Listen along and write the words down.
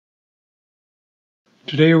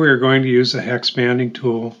Today we are going to use a hex banding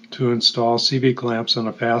tool to install CV clamps on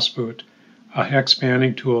a Fast-Boot. A hex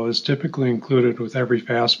banding tool is typically included with every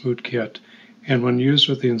Fast-Boot kit, and when used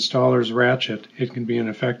with the installer's ratchet, it can be an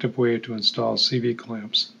effective way to install CV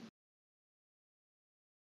clamps.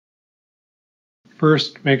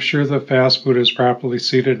 First, make sure the Fast-Boot is properly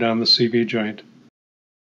seated on the CV joint.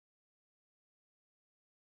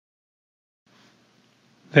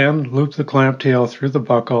 Then, loop the clamp tail through the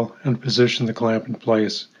buckle and position the clamp in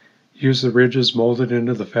place. Use the ridges molded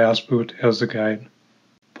into the Fast-Boot as a guide.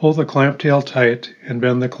 Pull the clamp tail tight and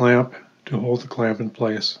bend the clamp to hold the clamp in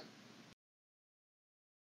place.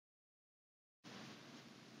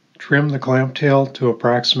 Trim the clamp tail to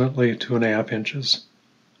approximately 2.5 inches.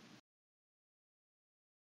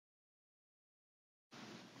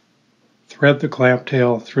 Thread the clamp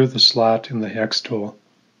tail through the slot in the hex tool.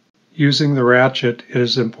 Using the ratchet, it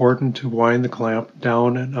is important to wind the clamp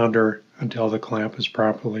down and under until the clamp is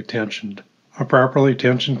properly tensioned. A properly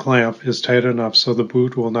tensioned clamp is tight enough so the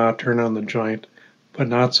boot will not turn on the joint, but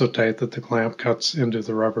not so tight that the clamp cuts into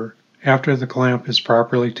the rubber. After the clamp is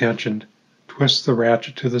properly tensioned, twist the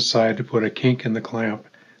ratchet to the side to put a kink in the clamp.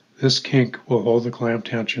 This kink will hold the clamp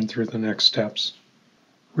tension through the next steps.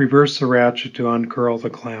 Reverse the ratchet to uncurl the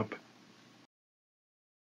clamp.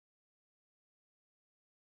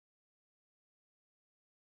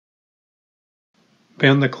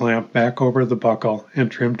 Bend the clamp back over the buckle and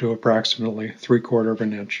trim to approximately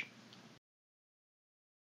 3/4 inch.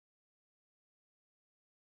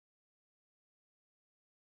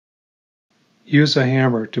 Use a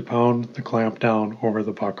hammer to pound the clamp down over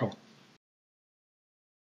the buckle.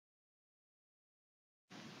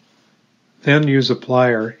 Then use a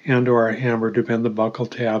plier and/or a hammer to bend the buckle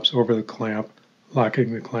tabs over the clamp,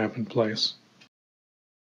 locking the clamp in place.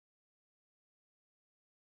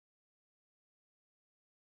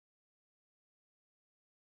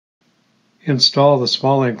 Install the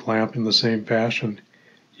small end clamp in the same fashion.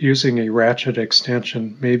 Using a ratchet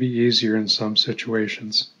extension may be easier in some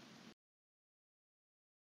situations.